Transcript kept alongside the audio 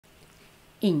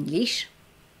English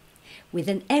with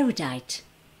an erudite,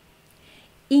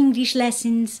 English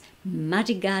lessons,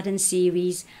 Magic Garden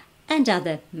series and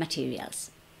other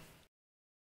materials.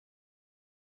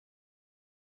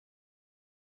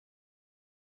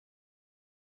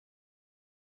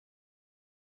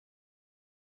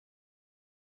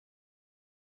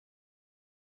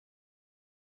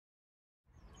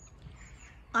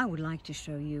 I would like to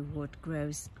show you what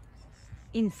grows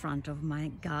in front of my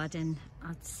garden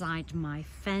outside my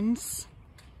fence.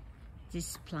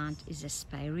 This plant is a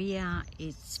spirea.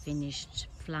 It's finished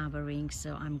flowering,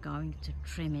 so I'm going to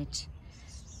trim it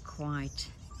quite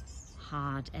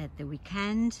hard at the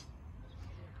weekend.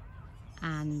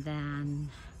 And then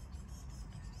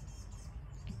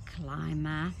a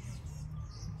climber,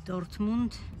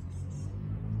 Dortmund,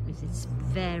 with its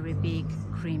very big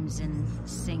crimson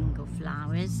single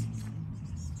flowers.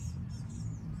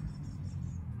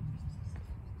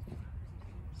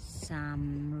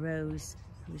 Some rose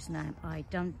whose name I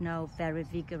don't know, very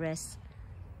vigorous,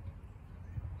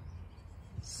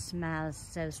 smells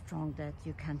so strong that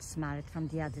you can smell it from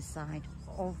the other side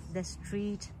of the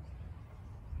street.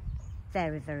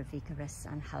 Very, very vigorous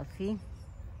and healthy.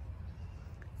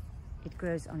 It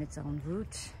grows on its own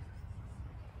root.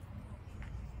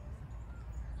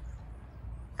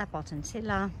 A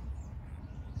botonsilla,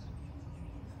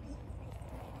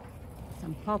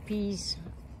 some poppies,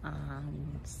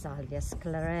 and Salvia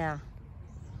sclarea,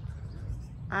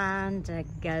 and a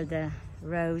Gelder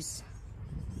rose,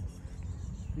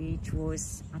 which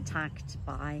was attacked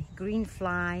by green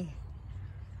fly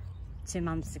 2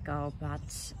 months ago,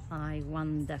 but I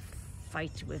won the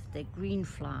fight with the green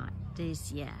fly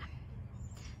this year,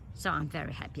 so I'm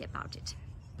very happy about it.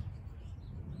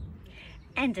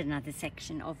 And another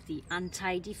section of the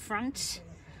untidy front,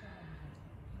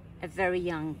 a very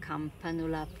young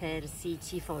Campanula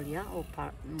persicifolia, or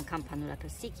Campanula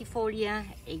persicifolia,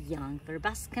 a young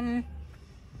verbascum,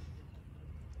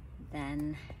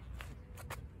 then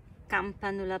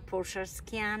Campanula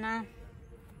porcharskiana,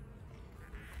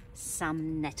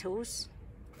 some nettles,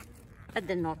 but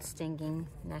they're not stinging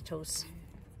nettles.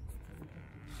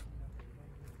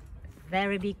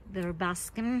 Very big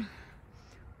verbascum,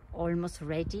 almost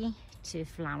ready to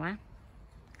flower.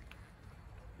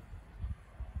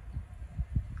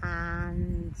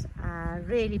 And a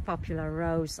really popular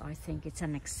rose, I think it's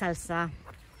an excelsa.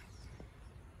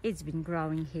 It's been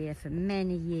growing here for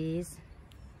many years,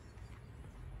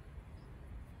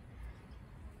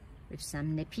 with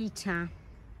some nepeta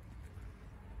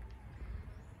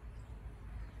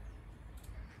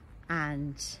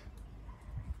and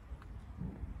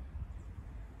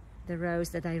the rose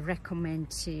that I recommend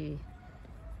to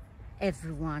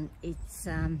everyone.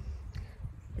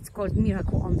 It's called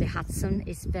Miracle on the Hudson.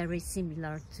 It's very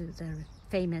similar to the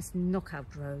famous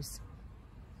knockout rose.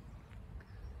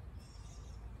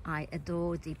 I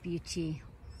adore the beauty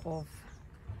of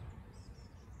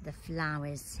the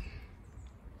flowers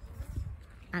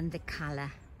and the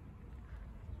color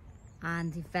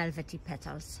and the velvety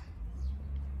petals.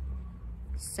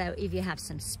 So if you have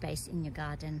some space in your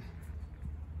garden,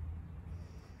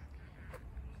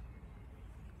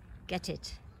 get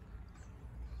it.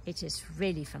 It is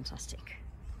really fantastic.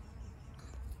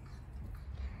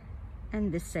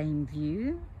 And the same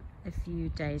view a few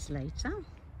days later.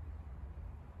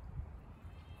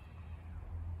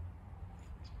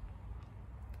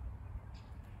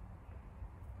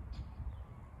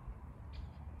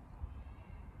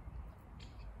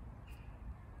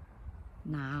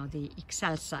 Now the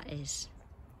excelsa is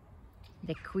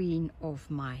the queen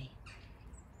of my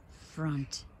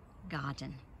front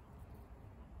garden.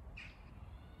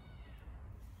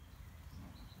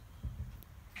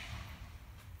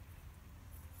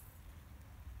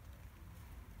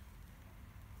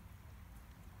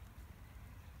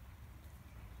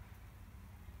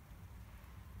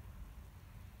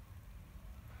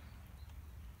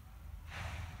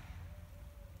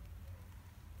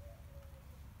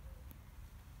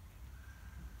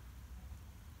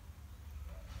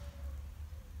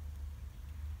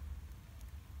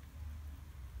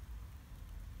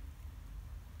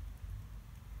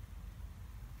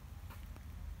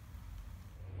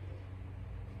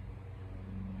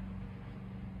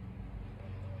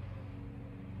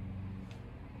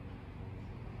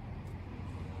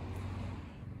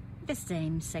 The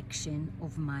same section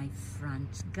of my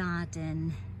front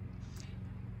garden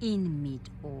in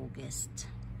mid-August.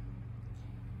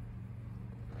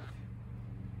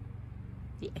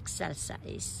 The excelsa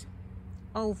is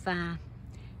over.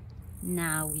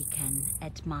 Now we can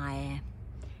admire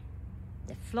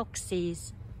the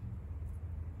phloxes,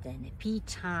 the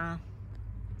nepeta,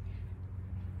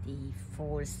 the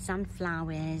fall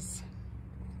sunflowers.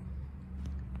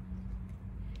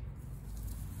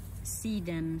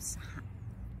 Sedums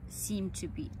seem to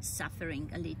be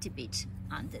suffering a little bit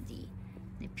under the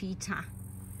Nepeta.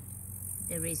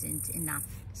 There isn't enough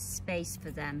space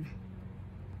for them.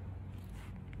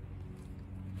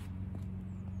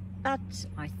 But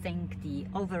I think the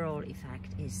overall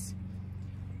effect is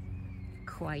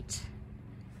quite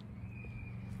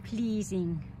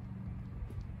pleasing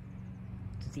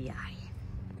to the eye.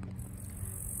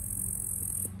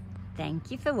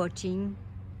 Thank you for watching.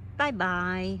 Bye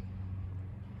bye.